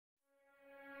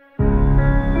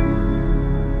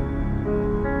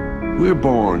We're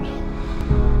born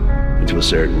into a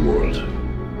certain world.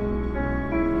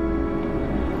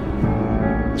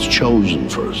 It's chosen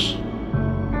for us.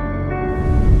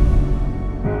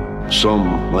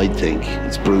 Some might think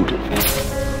it's brutal.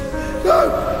 No!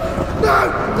 No!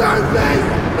 No, please!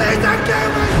 Please don't kill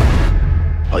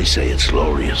me! I say it's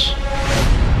glorious.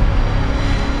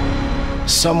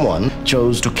 Someone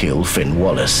chose to kill Finn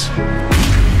Wallace.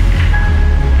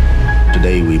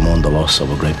 Today we mourn the loss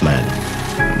of a great man,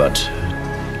 but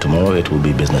tomorrow it will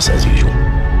be business as usual.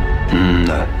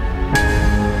 No.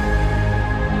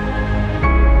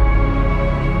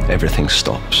 Everything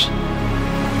stops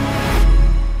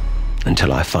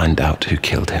until I find out who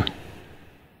killed him.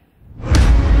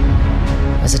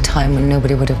 There was a time when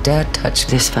nobody would have dared touch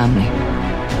this family.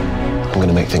 I'm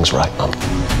gonna make things right, Mum.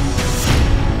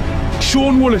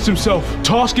 Sean Wallace himself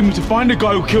tasking me to find the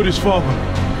guy who killed his father.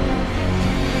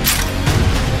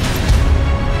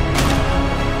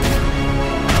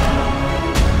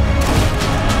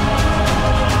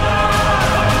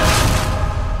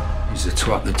 He's the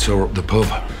twat that tore up the pub.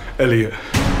 Elliot.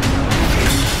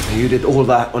 You did all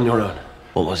that on your own?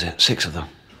 What was it, 6 of them?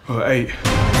 8.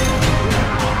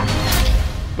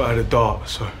 But I had a dart,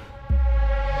 so...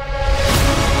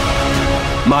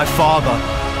 My father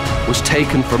was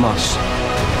taken from us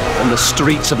on the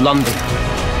streets of London.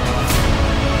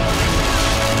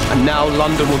 And now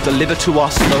London will deliver to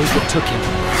us those that took him.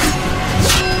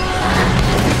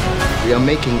 We are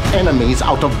making enemies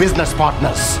out of business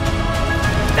partners.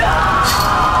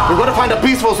 We've got to find a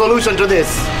peaceful solution to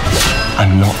this.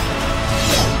 I'm not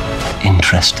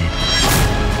interested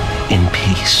in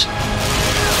peace.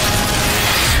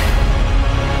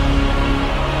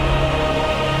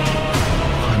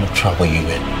 What kind of trouble are you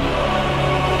in?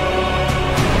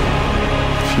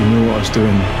 If you knew what I was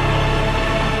doing,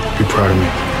 you'd be proud of me.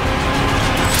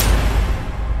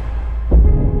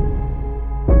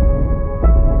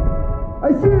 I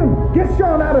see him! Get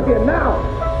Sean out of here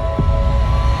now!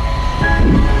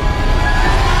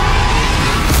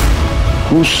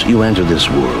 Once you enter this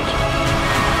world,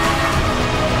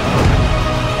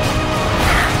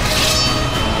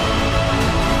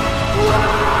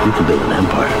 you can build an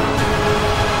empire.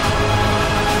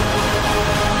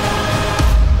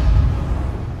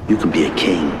 You can be a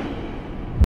king.